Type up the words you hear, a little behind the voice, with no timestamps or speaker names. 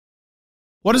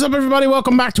What is up, everybody?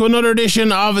 Welcome back to another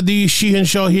edition of the Sheehan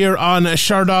Show here on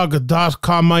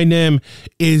Sherdog.com. My name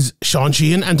is Sean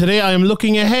Sheehan, and today I am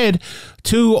looking ahead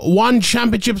to One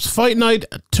Championships Fight Night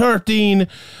 13,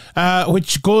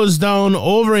 which goes down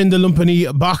over in the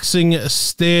Lumpinee Boxing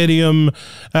Stadium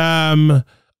on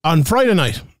Friday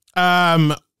night,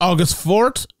 August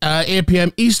 4th, 8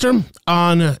 p.m. Eastern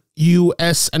on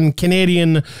US and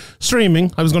Canadian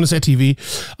streaming. I was going to say TV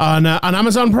on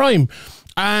Amazon Prime.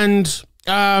 And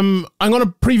I'm going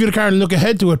to preview the card and look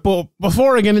ahead to it, but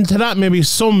before I get into that, maybe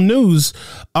some news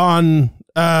on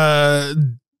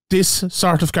this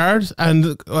sort of card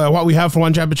and what we have for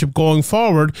One Championship going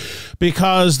forward,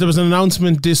 because there was an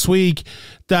announcement this week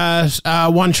that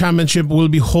One Championship will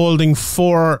be holding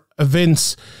 4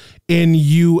 events in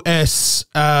US,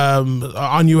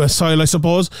 on US soil, I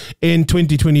suppose, in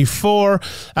 2024.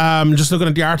 Just looking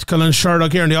at the article on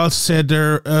Sherdog here, and they also said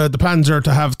the plans are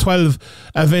to have 12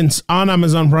 events on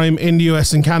Amazon Prime in the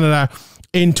US and Canada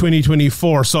in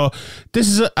 2024. So this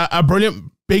is a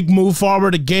brilliant big move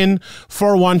forward again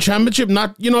for One Championship.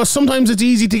 Not, you know, sometimes it's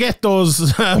easy to get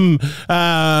those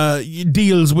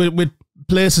deals with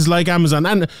places like Amazon,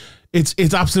 and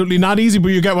it's absolutely not easy, but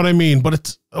you get what I mean.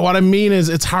 But what I mean is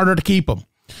it's harder to keep them.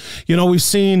 You know, we've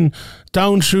seen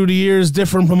down through the years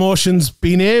different promotions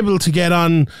being able to get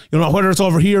on, you know, whether it's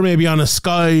over here maybe on a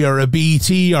Sky or a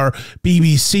BT or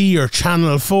BBC or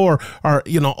Channel 4, or,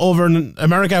 you know, over in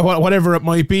America, whatever it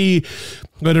might be,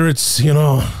 whether it's, you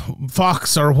know,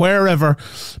 Fox or wherever.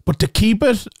 But to keep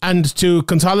it and to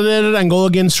consolidate it and go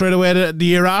again straight away the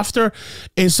year after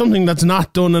is something that's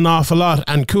not done an awful lot.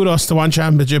 And kudos to One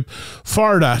Championship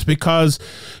for that, because,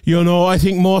 you know, I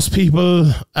think most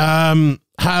people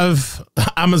have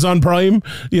Amazon Prime,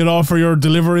 you know, for your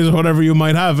deliveries or whatever you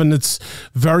might have, and it's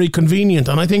very convenient.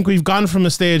 And I think we've gone from a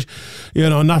stage, you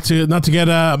know, not to get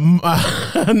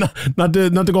not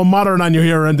to go modern on you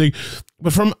here or anything,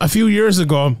 but from a few years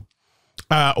ago,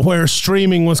 where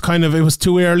streaming was kind of, it was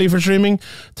too early for streaming,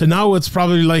 to now it's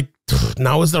probably like,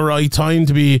 now is the right time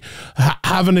to be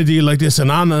having a deal like this and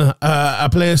on a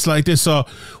place like this. So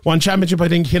One Championship, I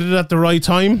think, hit it at the right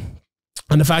time.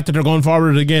 And the fact that they're going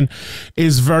forward again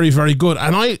is very, very good.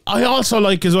 And I also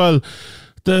like as well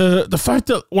the fact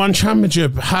that One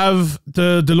Championship have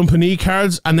the Lumpinee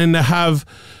cards, and then they have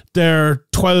their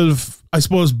 12, I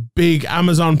suppose, big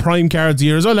Amazon Prime cards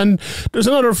here as well. And there's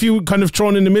another few kind of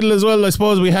thrown in the middle as well. I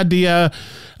suppose we had the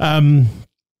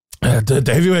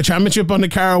heavyweight championship on the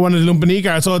card, one of the Lumpinee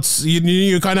cards. So it's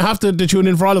you kind of have to tune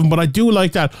in for all of them. But I do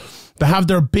like that they have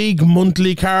their big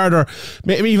monthly card, or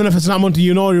maybe even if it's not monthly,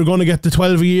 you know, you're going to get the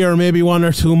 12 a year, or maybe 1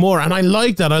 or 2 more. And I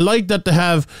like that. I like that they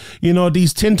have, you know,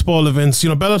 these tentpole events. You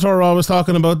know, Bellator are always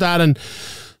talking about that. And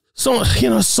so,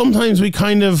 you know, sometimes we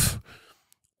kind of,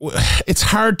 it's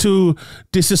hard to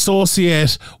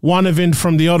disassociate one event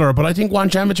from the other, but I think One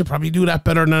Championship probably do that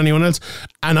better than anyone else.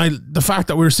 And the fact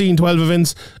that we're seeing 12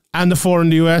 events and the 4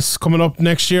 in the US coming up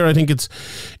next year, I think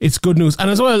it's good news. And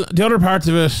as well, the other part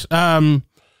of it,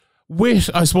 with,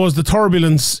 I suppose, the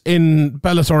turbulence in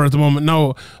Bellator at the moment.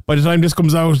 Now, by the time this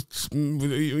comes out,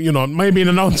 you know, maybe an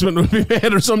announcement will be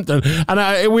made or something.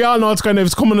 And we all know it's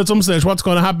coming at some stage, what's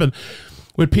going to happen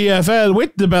with PFL,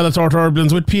 with the Bellator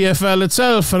turbulence, with PFL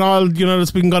itself, and all, you know,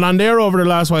 that's been going on there over the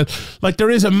last while. Like, there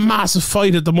is a massive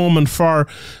fight at the moment for,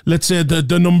 let's say,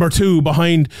 the number 2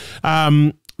 behind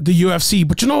the UFC.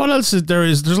 But you know what else there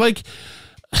is? There's like,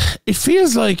 it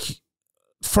feels like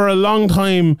for a long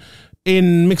time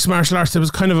in mixed martial arts, there was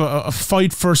kind of a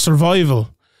fight for survival.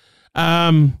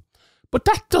 But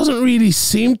that doesn't really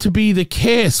seem to be the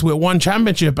case with One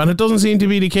Championship, and it doesn't seem to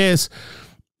be the case,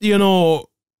 you know,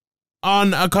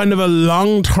 on a kind of a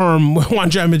long-term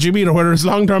One Championship either, whether it's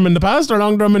long-term in the past or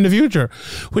long-term in the future,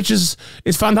 which is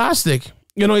fantastic.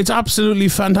 You know, it's absolutely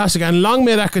fantastic, and long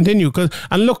may that continue.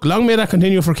 And look, long may that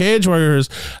continue for Cage Warriors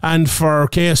and for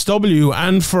KSW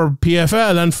and for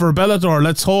PFL and for Bellator.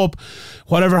 Let's hope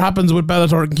whatever happens with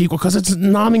Bellator can keep, because it's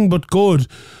nothing but good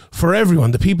for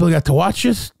everyone. The people get to watch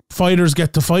it. Fighters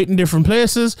get to fight in different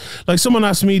places. Like, someone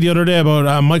asked me the other day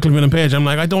about Michael Venom Page. I'm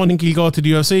like, I don't think he'll go to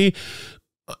the UFC.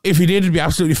 If he did, it'd be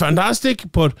absolutely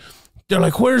fantastic. But they're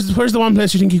like, where's the one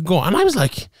place you think he could go? And I was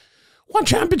like, One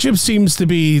Championship seems to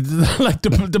be like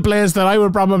the place that I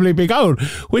would probably pick out,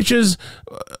 which is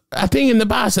a thing in the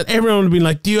past that everyone would be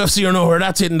like, the UFC or nowhere,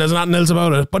 that's it, and there's nothing else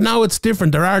about it. But now it's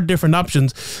different. There are different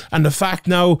options. And the fact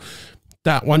now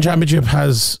that One Championship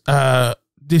has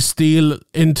this deal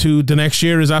into the next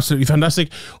year is absolutely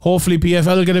fantastic. Hopefully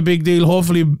PFL will get a big deal.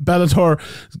 Hopefully Bellator,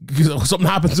 something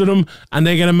happens to them and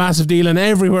they get a massive deal, and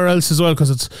everywhere else as well, because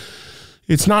it's,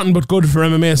 it's nothing but good for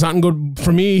MMA. It's nothing good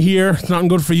for me here. It's nothing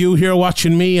good for you here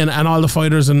watching me and all the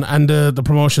fighters and the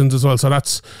promotions as well. So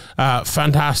that's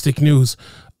fantastic news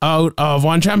out of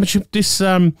One Championship this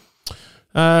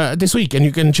week, and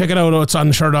you can check it out. It's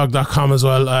on Sherdog.com as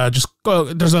well. Just go.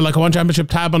 There's a One Championship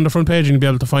tab on the front page, and you'll be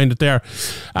able to find it there.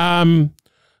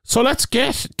 So let's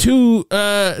get to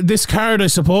this card, I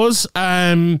suppose.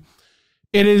 It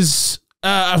is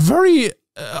a very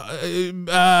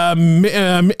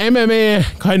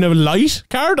MMA kind of light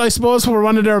card, I suppose. For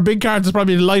one of their big cards, it's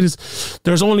probably the lightest.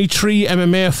 There's only 3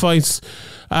 MMA fights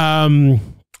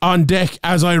on deck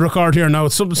as I record here now.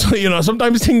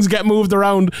 Sometimes things get moved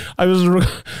around. I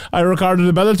recorded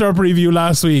a Bellator preview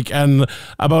last week, and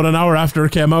about an hour after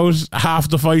it came out, half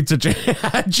the fights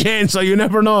had changed. So you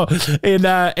never know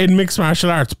in mixed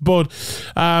martial arts. But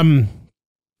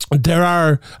there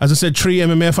are, as I said, 3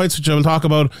 MMA fights, which I will talk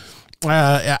about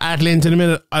at length in a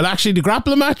minute. The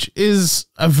grappling match is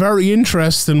a very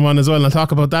interesting one as well, and I'll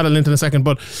talk about that at length in a second.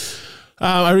 But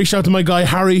I reached out to my guy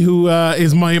Harry, who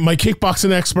is my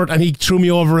kickboxing expert, and he threw me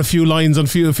over a few lines on a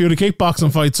few of the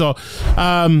kickboxing fights. So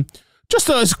just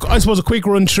I suppose a quick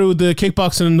run through the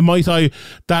kickboxing and the Muay Thai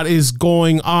that is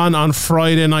going on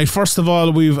Friday night. First of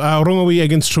all, we've Rungrawee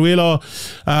against Trujillo.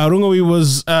 Rungrawee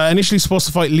was initially supposed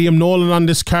to fight Liam Nolan on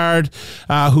this card,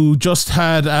 who just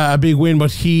had a big win,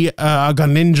 but he got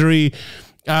an injury.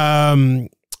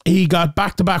 He got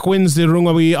back-to-back wins, the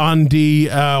Rungrawee, on the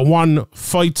one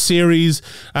fight series,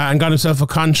 and got himself a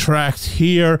contract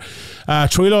here.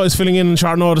 Trujillo is filling in on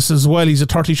short notice as well. He's a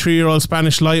 33-year-old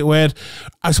Spanish lightweight.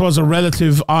 I suppose a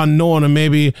relative unknown, and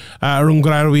maybe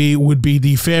Rungrawee would be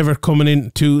the favourite coming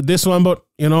into this one. But,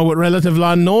 with relative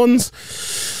unknowns,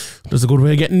 there's a good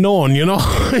way of getting known,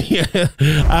 yeah.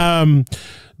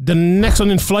 The next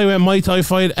one in flyweight Muay Thai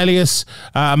fight, Elias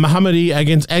Mahmoudi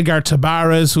against Edgar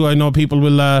Tabares, who I know people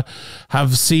will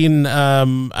have seen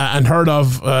and heard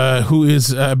of, who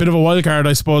is a bit of a wild card,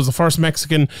 I suppose, the first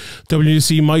Mexican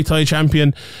WC Muay Thai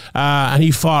champion, and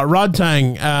he fought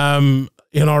Rodtang.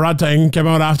 Rodtang came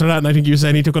out after that, and I think you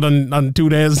said he took it on 2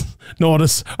 days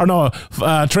notice, or no,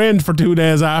 trained for 2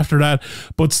 days after that,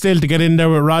 but still to get in there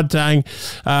with Rodtang,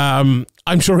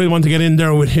 I'm sure he'll want to get in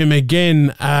there with him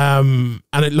again, and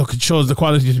it shows the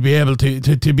quality to be able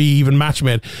to be even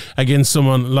matchmade against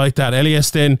someone like that. Elias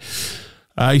then,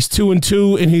 he's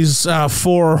 2-2 in his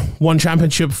 4 One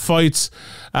Championship fights.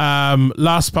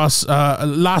 Last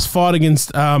fought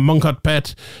against Munkat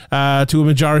Pet to a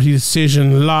majority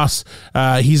decision loss.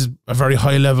 He's a very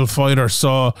high level fighter,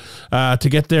 so to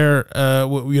get there,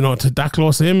 to that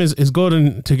close to him is good,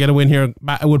 and to get a win here,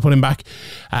 I would put him back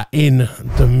in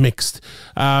the mixed.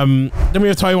 Then we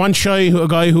have Tawnchai, a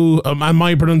guy who, and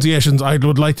my pronunciations, I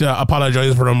would like to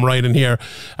apologise for him right in here.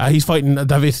 He's fighting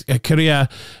Davit, Kria.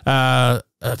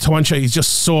 Tawnchai, he's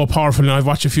just so powerful, and I've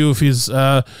watched a few of his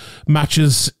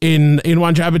matches in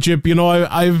One Championship.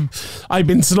 I've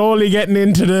been slowly getting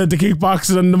into the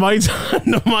kickboxing and the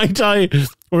Muay Thai,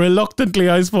 reluctantly,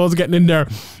 I suppose, getting in there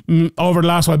over the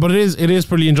last while. But it is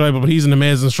pretty enjoyable. But he's an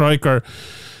amazing striker,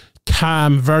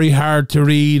 calm, very hard to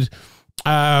read.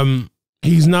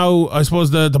 He's now, I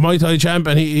suppose, the Muay Thai champ,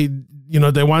 and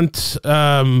they want.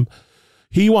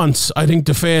 He wants, I think,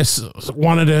 to face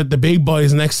one of the big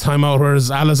boys next time out, whereas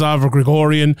Allazov or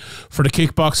Grigorian for the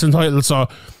kickboxing title. So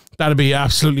that'd be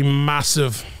absolutely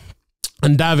massive.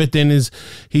 And Davit then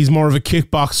he's more of a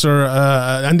kickboxer,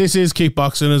 and this is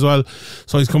kickboxing as well.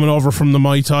 So he's coming over from the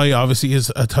Muay Thai. Obviously, is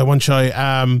a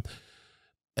Tawnchai.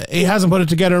 He hasn't put it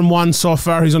together in one so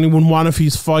far. He's only won 1 of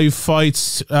his 5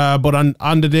 fights, but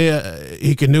on the day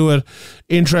he can do it.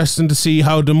 Interesting to see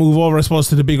how to move over, I suppose,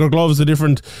 to the bigger gloves. The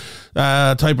different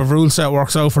type of rule set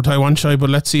works out for Tawnchai, but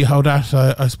let's see how that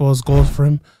I suppose goes for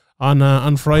him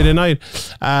on Friday night.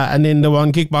 And then the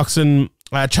one kickboxing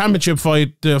championship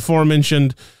fight, the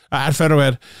aforementioned at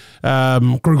featherweight,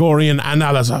 Grigorian and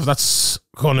Allazov. That's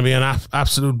going to be an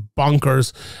absolute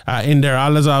bonkers in there.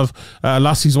 Allazov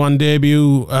lost his one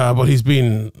debut, but he's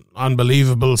been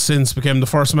unbelievable since. Became the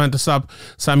first man to stop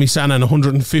Sami Sana in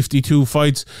 152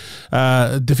 fights.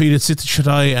 Defeated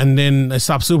Sitsongpeenong, and then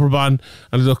stopped Superbond,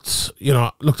 and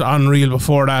looked unreal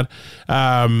before that.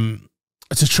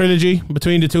 It's a trilogy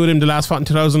between the two of them. The last fought in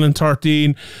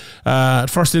 2013.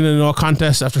 First in a no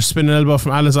contest after spinning elbow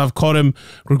from Allazov, caught him.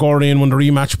 Grigorian won the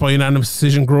rematch by unanimous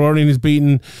decision. Grigorian has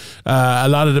beaten a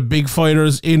lot of the big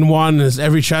fighters in one. Has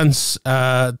every chance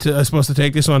to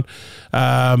take this one.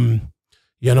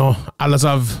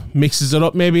 Allazov mixes it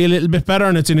up maybe a little bit better,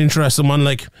 and it's an interesting one.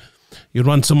 Like, you'd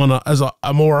want someone as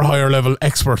a more higher level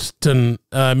expert than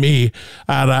me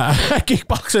at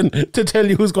kickboxing to tell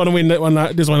you who's going to win this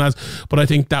one has. But I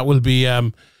think that will be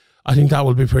I think that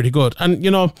will be pretty good. And,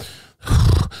 you know,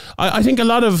 I think a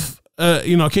lot of,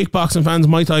 you know, kickboxing fans,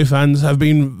 Muay Thai fans have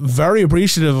been very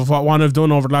appreciative of what One have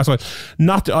done over the last while.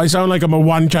 Not, I sound like I'm a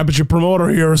One championship promoter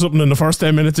here or something in the first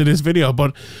 10 minutes of this video,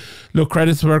 but look,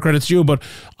 credits where credit's due. But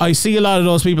I see a lot of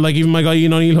those people, like even my guy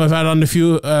Ian O'Neill, who I've had on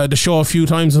the show a few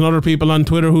times, and other people on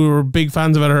Twitter who are big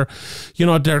fans of it, are, you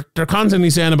know, they're constantly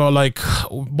saying about, like,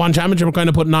 One Championship are kind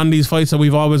of putting on these fights that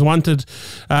we've always wanted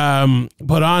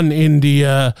put on in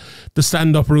the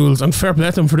stand-up rules, and fair play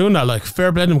to them for doing that. Like,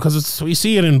 fair play to them, because we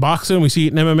see it in boxing, we see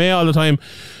it in MMA all the time.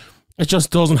 It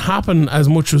just doesn't happen as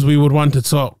much as we would want it.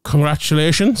 So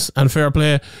congratulations and fair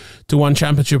play to One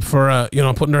Championship for you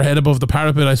know, putting their head above the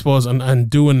parapet, I suppose, and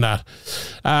doing that.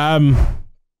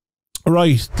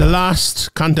 Right, the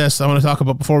last contest I want to talk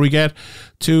about before we get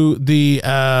to the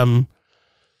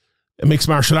mixed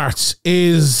martial arts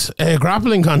is a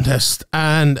grappling contest,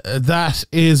 and that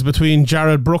is between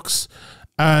Jared Brooks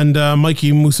and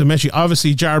Mikey Musumeci.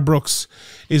 Obviously, Jared Brooks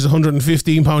is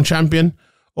 115-pound champion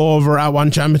over at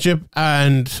One Championship,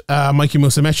 and Mikey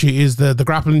Musumeci is the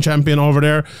grappling champion over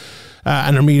there,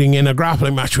 and they're meeting in a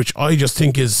grappling match, which I just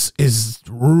think is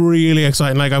really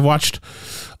exciting. Like, I've watched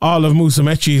all of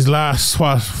Musumeci's last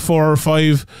 4 or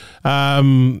 5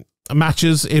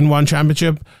 matches in One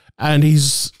Championship, and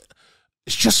he's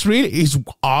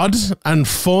odd and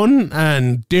fun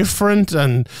and different.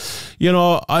 And, you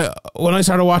know, when I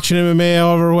started watching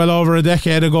MMA well over a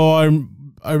decade ago,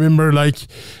 I remember, like,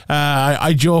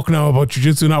 I joke now about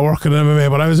jiu-jitsu not working in MMA,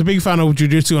 but I was a big fan of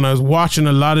jiu-jitsu, and I was watching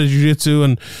a lot of jiu-jitsu,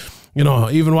 and, you know,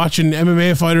 even watching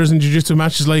MMA fighters in jiu-jitsu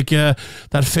matches, like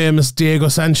that famous Diego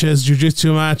Sanchez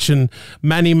jiu-jitsu match, and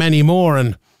many, many more.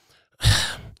 And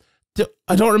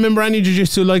I don't remember any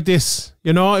jiu-jitsu like this.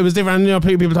 You know, it was different. You know,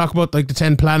 people talk about, like, the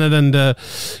 10 Planet and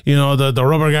you know, the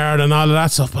rubber guard and all of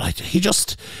that stuff, but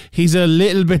he's a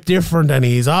little bit different, and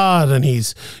he's odd, and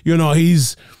he's, you know,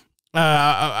 he's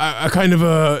a kind of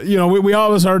a, you know, we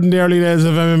always heard in the early days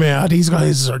of MMA, these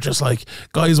guys are just like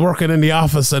guys working in the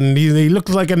office, and he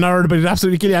looks like a nerd, but he's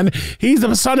absolutely killing, and he's the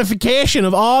personification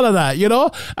of all of that, you know,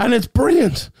 and it's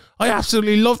brilliant. I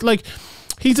absolutely love, like,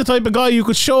 he's the type of guy you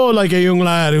could show, like, a young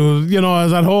lad who, you know,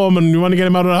 is at home and you want to get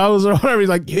him out of the house or whatever. He's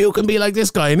like, you can be like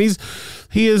this guy, and he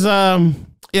is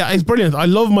yeah, he's brilliant. I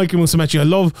love Mikey Musumeci. I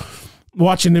love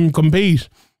watching him compete,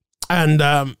 and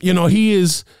you know,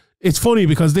 it's funny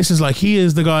because this is like, he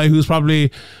is the guy who's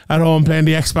probably at home playing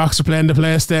the Xbox or playing the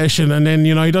PlayStation, and then,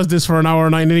 you know, he does this for an hour or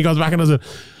 9, and then he goes back and does it.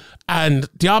 And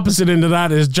the opposite end of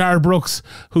that is Jared Brooks,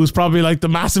 who's probably like the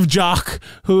massive jock,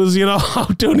 who's, you know,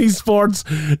 out doing these sports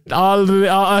all the,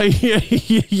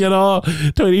 you know,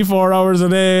 24 hours a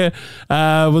day,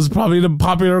 was probably the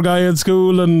popular guy in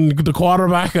school and the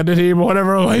quarterback of the team or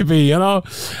whatever it might be, you know.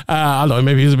 Although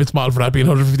maybe he's a bit small for that, being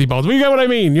 150 pounds. But you get what I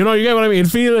mean, you know, you get what I mean.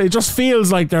 It just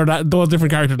feels like they're those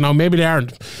different characters. Now, maybe they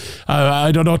aren't.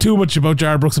 I don't know too much about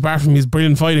Jared Brooks apart from his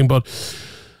brilliant fighting, but,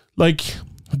 like,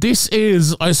 this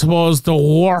is, I suppose, the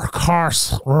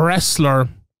workhorse wrestler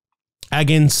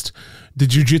against the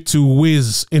jiu-jitsu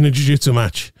whiz in a jiu-jitsu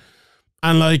match.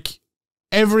 And, like,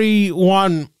 every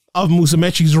one of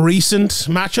Musumeci's recent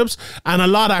matchups, and a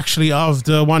lot actually of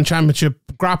the One Championship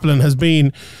grappling, has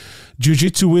been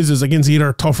jiu-jitsu whizzes against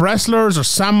either tough wrestlers or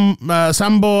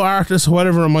sambo artists,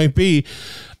 whatever it might be.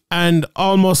 And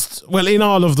almost, well, in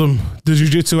all of them, the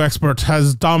jiu-jitsu expert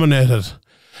has dominated.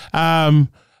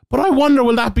 But I wonder,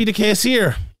 will that be the case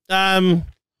here? You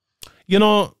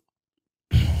know,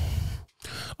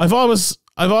 I've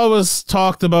always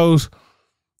talked about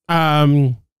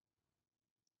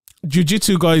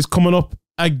jiu-jitsu guys coming up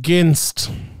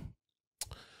against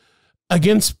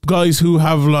guys who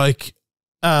have, like,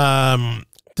 the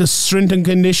strength and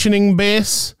conditioning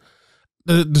base,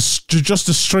 just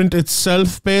the strength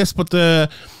itself base, but the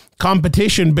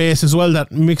competition base as well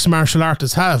that mixed martial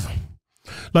artists have.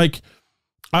 Like,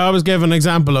 I always give an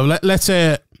example of, let's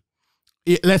say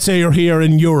you're here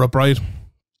in Europe, right?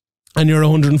 And you're a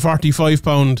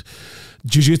 145-pound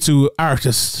jiu-jitsu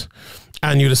artist,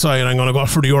 and you decide, I'm going to go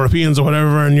for the Europeans or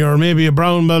whatever, and you're maybe a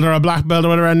brown belt or a black belt or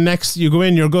whatever, and next you go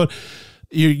in, you're good.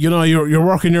 You know, you're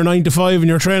working your 9 to 5 and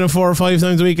you're training 4 or 5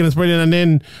 times a week, and it's brilliant, and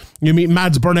then you meet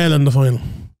Mads Burnell in the final.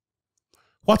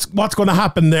 What's going to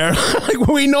happen there? Like,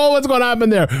 we know what's going to happen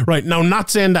there. Right, now, not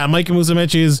saying that Mikey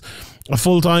Musumeci is a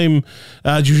full-time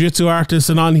jiu-jitsu artist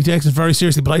and all, and he takes it very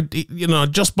seriously, but you know,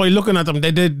 just by looking at them,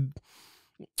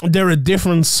 they're a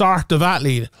different sort of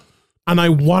athlete, and I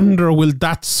wonder, will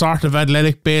that sort of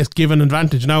athletic base give an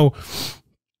advantage? Now,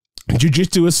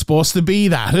 jiu-jitsu is supposed to be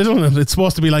that, isn't it? It's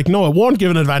supposed to be like, no, it won't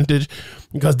give an advantage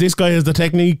because this guy has the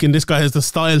technique and this guy has the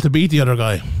style to beat the other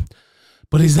guy.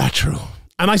 But is that true?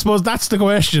 And I suppose that's the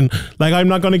question. Like, I'm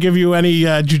not going to give you any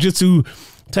jiu-jitsu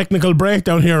technical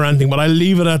breakdown here or anything, but I'll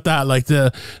leave it at that. Like,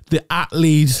 the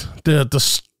athlete,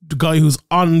 the guy who's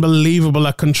unbelievable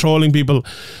at controlling people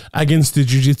against the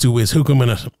jiu-jitsu is Hukum in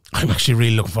it. I'm actually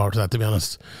really looking forward to that, to be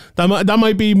honest. That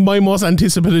might be my most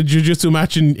anticipated jiu-jitsu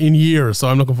match in years, so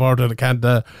I'm looking forward to it.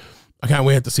 I can't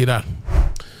wait to see that.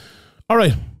 All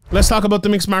right, let's talk about the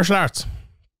mixed martial arts.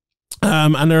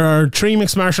 And there are 3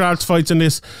 mixed martial arts fights in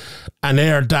this, and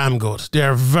they are damn good. They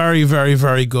are very, very,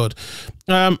 very good.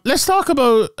 Let's talk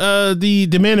about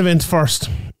the main event first.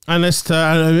 And let's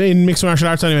in mixed martial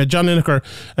arts anyway, John Lineker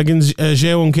against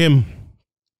Jae-Woong Kim.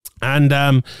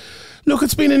 And look,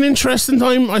 it's been an interesting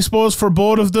time, I suppose, for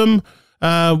both of them.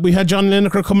 We had John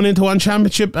Lineker coming into one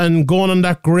championship and going on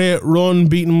that great run,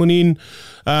 beating Munin,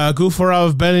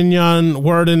 Gufarov, Belignan,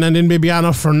 Worden, and then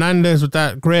Bibiano Fernandez with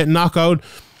that great knockout.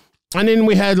 And then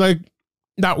we had like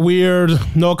that weird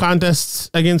no contests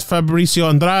against Fabricio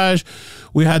Andrade.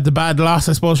 We had the bad loss,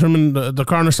 I suppose, from him in the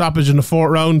corner stoppage in the 4th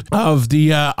round of the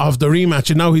rematch,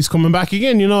 and now he's coming back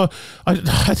again. You know,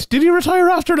 did he retire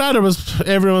after that? There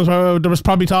was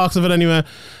probably talks of it anyway.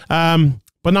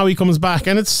 But now he comes back,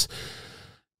 and it's,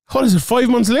 what is it, 5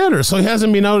 months later? So he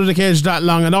hasn't been out of the cage that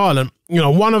long at all. And you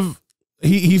know,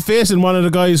 he's facing one of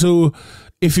the guys who,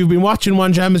 if you've been watching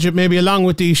one championship, maybe along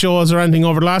with these shows or anything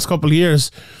over the last couple of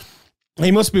years,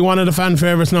 he must be one of the fan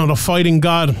favourites now, the fighting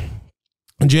god,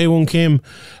 Jae-Woong Kim.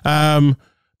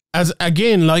 As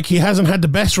again, like, he hasn't had the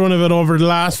best run of it over the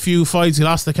last few fights. He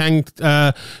lost to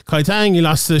Kai Tang, he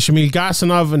lost to Shamil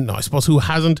Gasanov, and I suppose who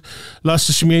hasn't lost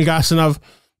to Shamil Gasanov?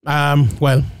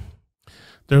 Well,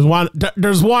 there's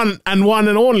one and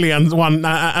only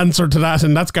answer to that,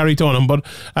 and that's Gary Tonin. But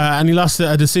and he lost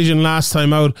a decision last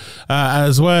time out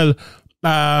as well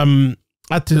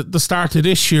at the start of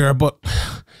this year. But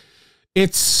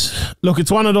it's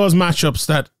one of those matchups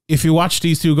that if you watch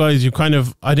these two guys, you kind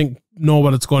of, I think, know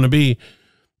what it's going to be.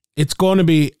 It's going to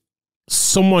be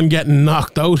someone getting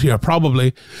knocked out here,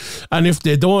 probably. And if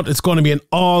they don't, it's going to be an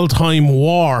all-time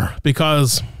war,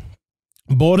 because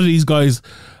both of these guys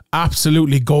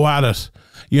absolutely go at it.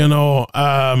 You know,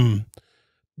 John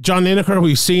Lineker,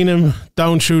 we've seen him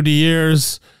down through the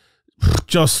years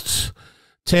just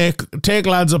take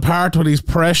lads apart with his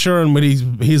pressure and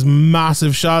with his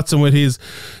massive shots and with his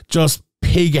just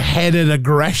pig-headed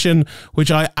aggression,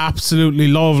 which I absolutely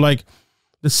love. Like,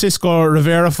 the Cisco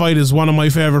Rivera fight is one of my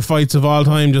favorite fights of all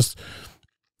time. Just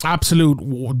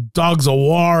absolute dogs of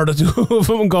war, the two of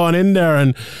them going in there.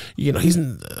 And you know, he's,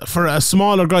 for a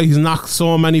smaller guy, he's knocked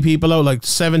so many people out. Like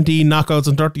 17 knockouts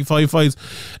in 35 fights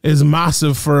is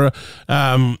massive for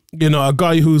you know, a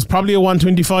guy who's probably a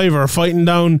 125er fighting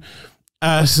down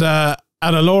at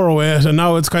a lower weight, and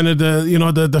now it's kind of the, you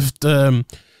know, the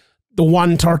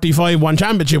 135 one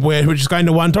championship weight, which is kind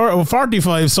of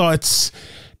 145. So it's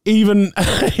even,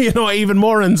 you know, even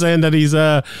more insane that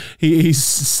he's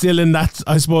still in that,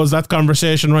 I suppose, that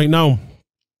conversation right now.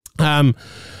 And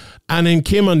then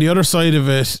Kim on the other side of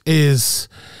it is,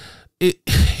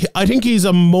 I think he's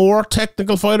a more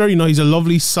technical fighter. You know, he's a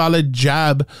lovely solid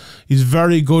jab. He's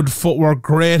very good footwork,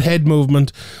 great head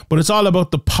movement, but it's all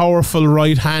about the powerful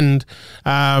right hand.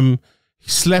 He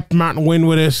slept Martin Wynn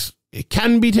with it. It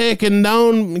can be taken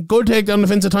down, good takedown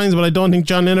defense at times, but I don't think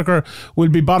John Lineker will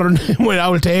be bothering him with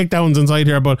our takedowns inside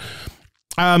here. But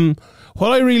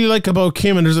what I really like about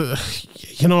Kim, and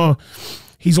you know,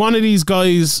 he's one of these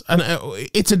guys, and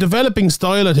it's a developing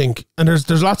style, I think. And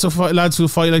there's lots of lads who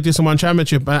fight like this in one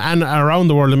championship and around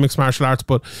the world in mixed martial arts,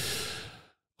 but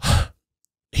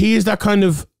he is that kind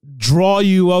of draw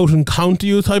you out and counter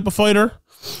you type of fighter,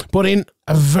 but in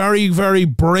a very, very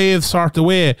brave sort of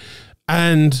way.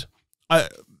 And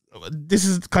this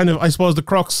is kind of, I suppose, the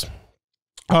crux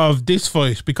of this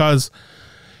fight, because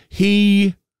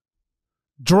he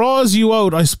draws you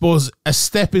out, I suppose, a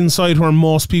step inside where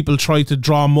most people try to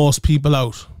draw most people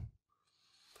out.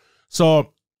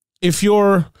 So if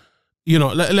you're, you know,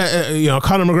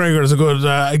 Conor McGregor is a good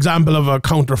example of a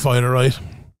counter fighter, right?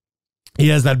 He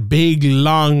has that big,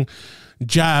 long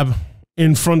jab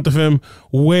in front of him,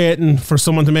 waiting for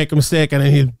someone to make a mistake, and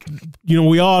then he, you know,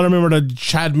 we all remember the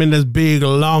Chad Mendes big,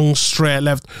 long, straight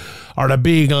left, or the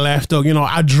big left hook, you know,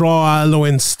 a draw, Aldo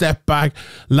in, step back,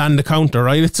 land the counter,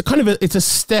 right? It's a kind of it's a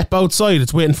step outside.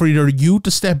 It's waiting for either you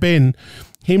to step in,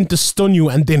 him to stun you,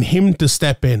 and then him to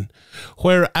step in.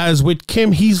 Whereas with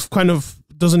Kim, he's kind of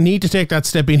doesn't need to take that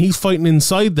step in. He's fighting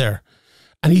inside there.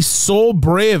 And he's so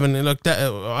brave, and like that,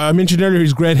 I mentioned earlier,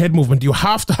 his great head movement. You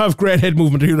have to have great head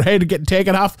movement, or your head get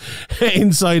taken off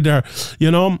inside there,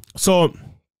 you know. So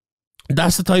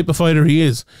That's the type of fighter he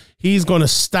is. He's going to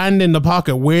stand in the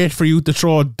pocket, wait for you to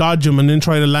throw, dodge him, and then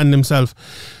try to land himself.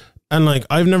 And like,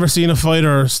 I've never seen a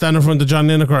fighter stand in front of John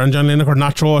Lineker and John Lineker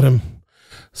not throw at him.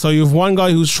 So you have one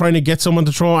guy who's trying to get someone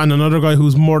to throw and another guy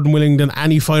who's more than willing than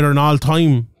any fighter in all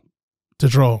time to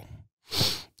throw.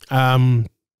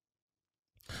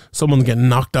 Someone's getting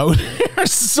knocked out.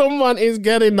 Someone is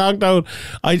getting knocked out.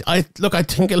 I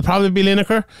think it'll probably be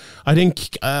Lineker. I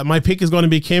think my pick is going to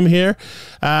be Kim here.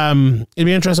 It'll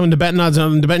be interesting when the betting odds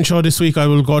on the betting show this week. I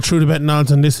will go through the betting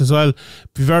odds on this as well.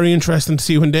 Be very interesting to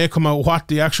see when they come out what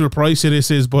the actual price of this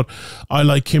is. But I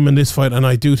like Kim in this fight, and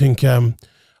I do think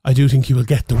he will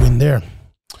get the win there.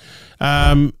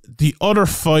 The other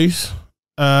fight,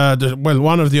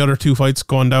 one of the other two fights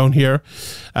going down here,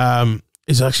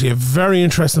 is actually a very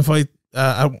interesting fight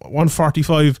at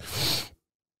 145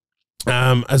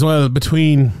 as well,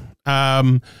 between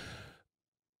Sangiao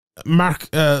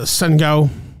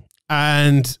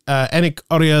and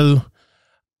Enkh-Orgil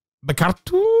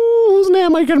Baatarkhuu, whose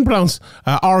name I can pronounce.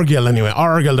 Orgil, anyway.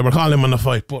 Orgil, they were calling him on the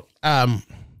fight. But I'm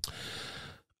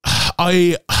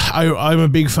a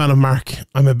big fan of Mark.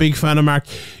 I'm a big fan of Mark.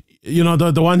 You know,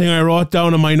 the one thing I wrote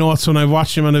down in my notes when I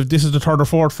watched him, and if this is the third or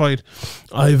fourth fight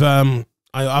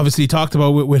I obviously talked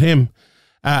about with him,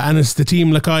 and it's the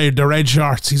Team Lakai, the red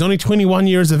shorts. He's only 21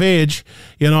 years of age,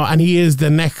 you know, and he is the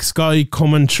next guy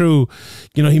coming through.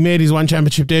 You know, he made his one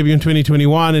championship debut in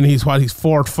 2021, and he's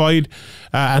fourth fight,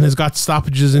 and has got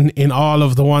stoppages in all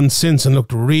of the ones since, and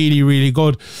looked really, really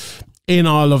good in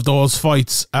all of those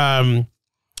fights.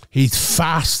 He's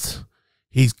fast,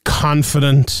 he's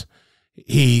confident,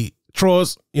 he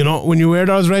throws, you know, when you wear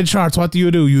those red shorts, what do?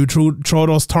 You throw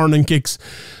those turning kicks,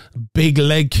 big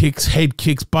leg kicks, head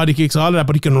kicks, body kicks, all of that,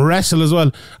 but he can wrestle as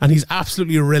well, and he's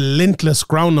absolutely relentless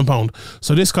ground and pound.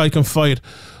 So this guy can fight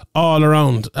all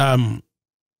around.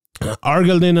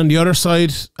 Orgil then on the other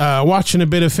side, watching a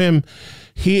bit of him,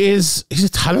 he's a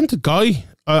talented guy.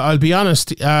 I'll be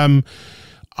honest. I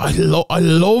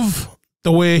love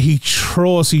the way he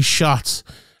throws his shots.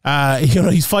 You know,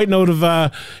 he's fighting out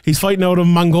of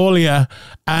Mongolia,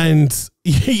 and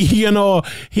you know,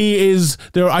 he is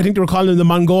there. I think they were calling him the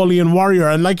Mongolian warrior,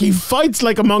 and like, he fights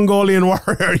like a Mongolian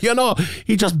warrior. You know,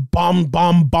 he just bomb,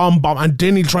 and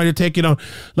then he'll try to take you down,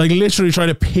 like literally try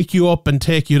to pick you up and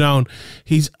take you down.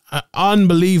 He's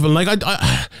unbelievable. Like,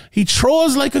 he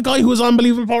throws like a guy who has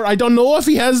unbelievable power. I don't know if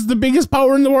he has the biggest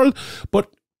power in the world, but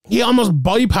he almost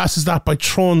bypasses that by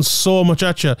throwing so much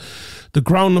at you. The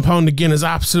ground and pound again is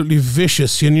absolutely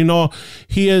vicious, and you know,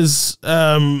 he is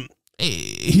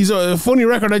he's a funny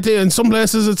record. I tell you, in some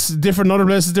places it's different, other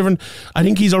places different. I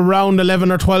think he's around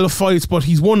 11 or 12 fights, but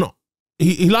he's won.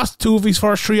 He lost 2 of his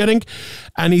first 3, I think,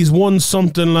 and he's won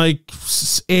something like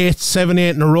 7, 8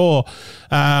 in a row.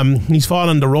 He's fought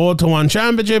on the road to one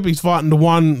championship. He's fought in the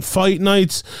one fight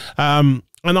nights, and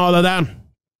all of that.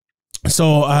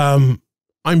 So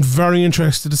I'm very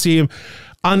interested to see him.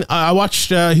 And I watched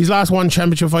his last one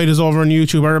championship fight is over on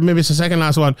YouTube, or maybe it's the second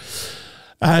last one.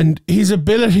 And his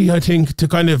ability, I think, to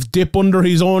kind of dip under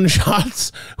his own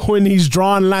shots when he's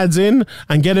drawing lads in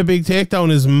and get a big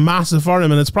takedown is massive for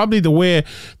him. And it's probably the way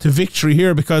to victory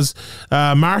here, because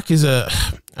Mark is a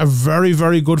very,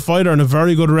 very good fighter and a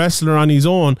very good wrestler on his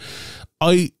own.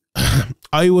 I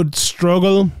would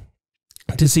struggle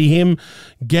to see him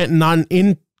getting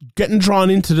drawn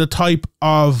into the type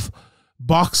of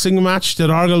boxing match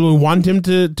that Orgil will want him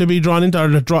to be drawn into, or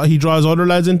that he draws other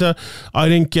lads into. I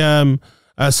think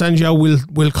Sangiao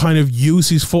will kind of use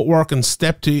his footwork and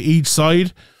step to each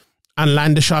side and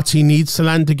land the shots he needs to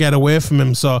land to get away from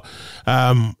him. So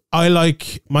I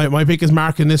like my pick is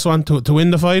Mark in this one to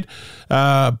win the fight,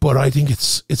 but I think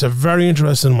it's a very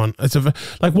interesting one. It's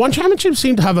like one championship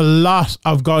seemed to have a lot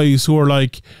of guys who are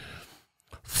like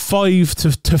 5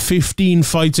 to 15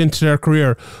 fights into their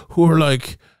career who are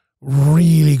like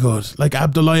really good, like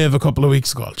Abdullayev a couple of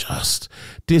weeks ago. Just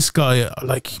this guy,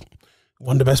 like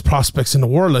one of the best prospects in the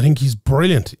world. I think he's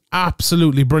brilliant,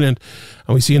 absolutely brilliant.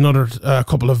 And we see another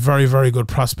couple of very, very good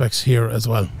prospects here as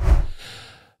well.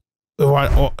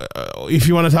 If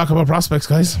you want to talk about prospects,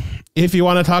 guys, if you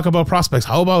want to talk about prospects,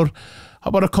 how about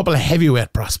a couple of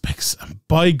heavyweight prospects?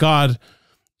 By God,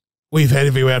 we've had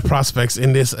heavyweight prospects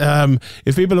in this.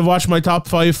 If people have watched my top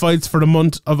 5 fights for the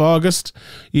month of August,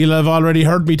 you'll have already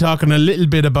heard me talking a little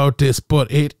bit about this,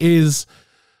 but it is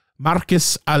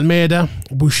Marcus Almeida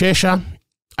Buchecha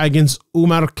against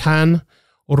Oumar Khan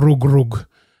Rungrawee.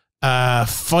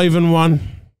 5-1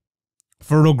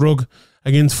 for Rungrawee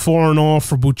against 4-0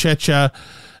 for Buchecha.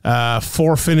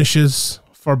 4 finishes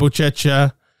for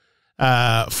Buchecha.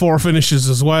 4 finishes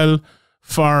as well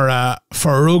for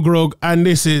Rungrawee, and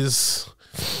this is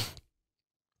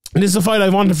And this is a fight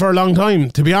I've wanted for a long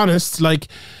time, to be honest. Like,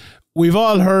 we've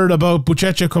all heard about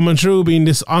Buchecha coming through, being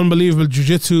this unbelievable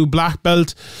jiu-jitsu black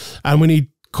belt, and when he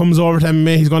comes over to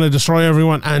MMA, he's going to destroy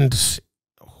everyone. And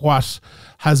what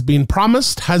has been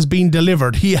promised has been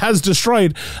delivered. He has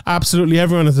destroyed absolutely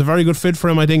everyone. It's a very good fit for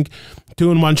him, I think.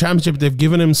 2-1 championship. They've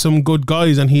given him some good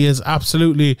guys, and he is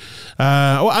absolutely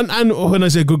and when I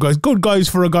say good guys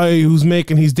for a guy who's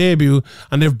making his debut,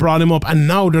 and they've brought him up, and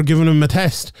now they're giving him a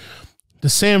test. The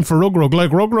same for Rungrawee.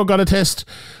 Like, Rungrawee got a test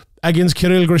against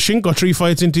Kirill Grishenko 3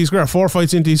 fights into his career, 4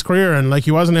 fights into his career, and like,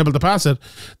 he wasn't able to pass it.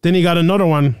 Then he got another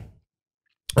one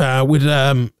with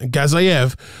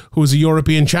Gazayev, who was a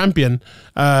European champion,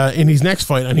 in his next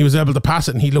fight, and he was able to pass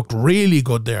it, and he looked really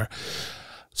good there.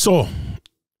 So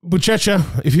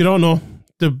Buchecha, if you don't know,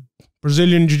 the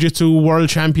Brazilian Jiu-Jitsu world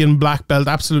champion black belt,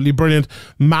 absolutely brilliant,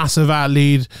 massive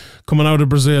athlete coming out of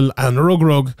Brazil. And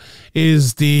Rungrawee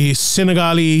is the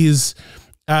Senegalese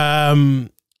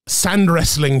sand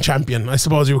wrestling champion, I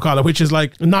suppose you would call it, which is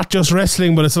like not just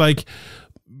wrestling, but it's like,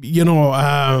 you know,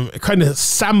 kind of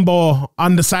sambo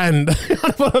on the sand.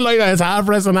 Like that. It's half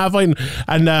wrestling, half fighting.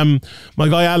 And my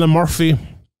guy Alan Murphy,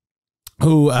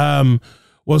 who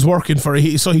was working for,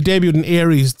 so he debuted in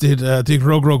Aries, did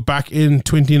Rungrawee back in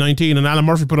 2019, and Alan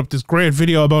Murphy put up this great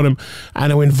video about him,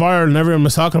 and it went viral, and everyone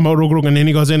was talking about Rungrawee, and then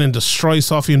he goes in and destroys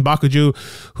Sofian Baatarkhuu,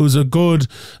 who's a good,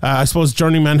 I suppose,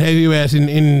 journeyman heavyweight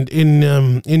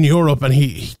in Europe, and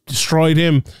he destroyed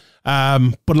him.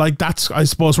 But like, that's, I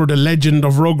suppose, where the legend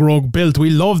of Rungrawee built. We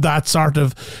love that sort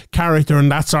of character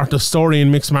and that sort of story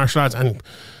in mixed martial arts, and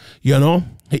you know,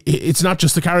 it's not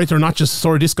just the character, not just the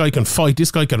story. This guy can fight.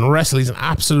 This guy can wrestle. He's an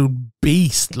absolute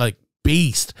beast, like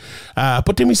beast.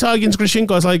 But then we saw against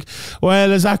Grishenko, I was like,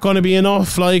 well, is that going to be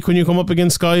enough? Like, when you come up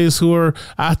against guys who are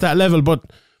at that level, but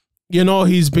you know,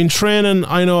 he's been training,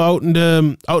 I know, out in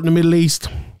the Middle East.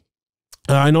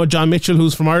 I know John Mitchell,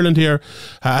 who's from Ireland here,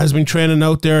 has been training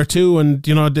out there too, and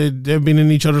you know, they've been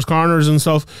in each other's corners and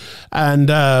stuff.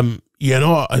 And you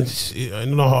know, I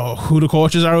don't know who the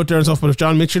coaches are out there and stuff, but if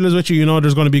John Mitchell is with you, you know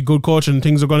there's going to be good coaching and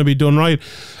things are going to be done right.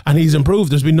 And he's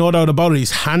improved. There's been no doubt about it.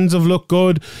 His hands have looked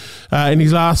good. In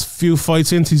his last few fights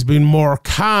since, he's been more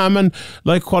calm. And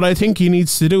like, what I think he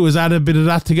needs to do is add a bit of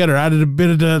that together. Added a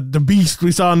bit of the beast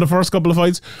we saw in the first couple of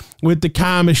fights with the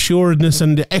calm assuredness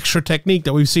and the extra technique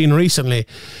that we've seen recently.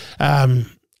 And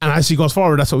as he goes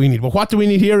forward, that's what we need. But what do we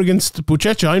need here against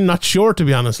Buchecha? I'm not sure, to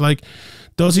be honest. Like,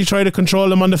 does he try to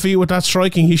control him on the feet with that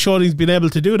striking? He showed he's been able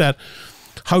to do that.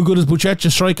 How good is Buchecha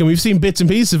striking? We've seen bits and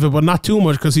pieces of it, but not too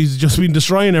much, because he's just been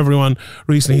destroying everyone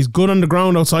recently. He's good on the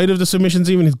ground outside of the submissions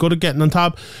even. He's good at getting on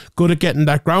top, good at getting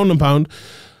that ground and pound.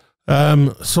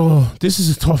 So this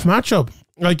is a tough matchup.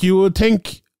 Like, you would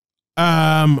think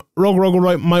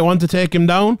Rungrawee might want to take him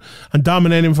down and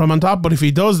dominate him from on top, but if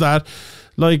he does that,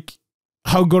 like,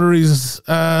 how good are his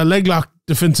leg lock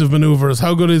defensive maneuvers?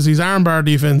 How good is his armbar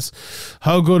defense?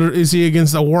 How good is he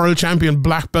against a world champion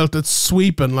black belt that's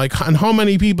sweeping? Like, and how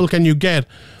many people can you get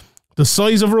the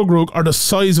size of Rungrawee or the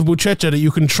size of Buchecha that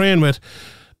you can train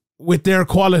with their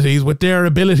qualities, with their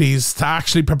abilities to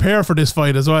actually prepare for this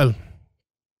fight as well?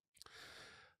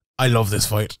 I love this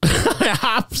fight. I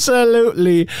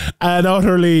absolutely and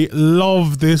utterly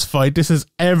love this fight. This is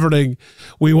everything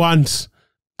we want.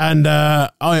 And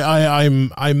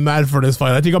I'm mad for this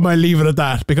fight. I think I might leave it at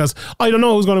that, because I don't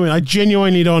know who's going to win. I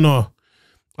genuinely don't know.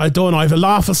 I don't know. I have a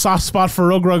lawful soft spot for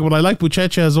Rungrawee, but I like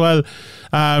Buchecha as well.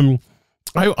 I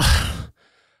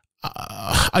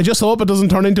just hope it doesn't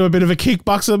turn into a bit of a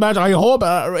kickboxing match. I hope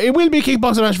it will be a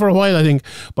kickboxing match for a while, I think,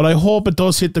 but I hope it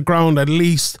does hit the ground at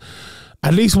least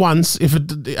once. If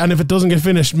it doesn't get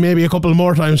finished, maybe a couple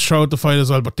more times throughout the fight as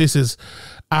well. But this is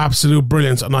absolute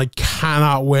brilliance, and I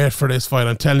cannot wait for this fight.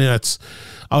 I'm telling you, it's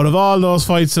out of all those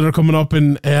fights that are coming up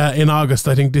in August,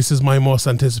 I think this is my most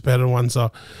anticipated one,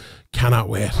 so cannot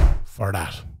wait for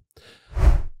that.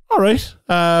 All right,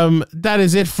 that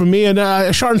is it from me,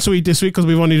 and short and sweet this week, because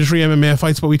we've only the 3 MMA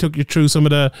fights, but we took you through some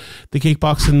of the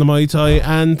kickboxing, the Muay Thai,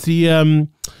 and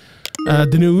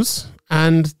the news,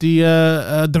 and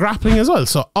the grappling as well.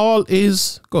 So all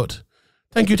is good.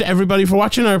 Thank you to everybody for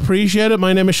watching. I appreciate it.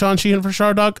 My name is Sheehan for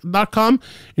Sherdog.com.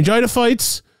 Enjoy the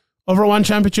fights over One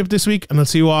Championship this week, and I'll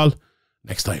see you all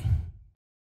next time.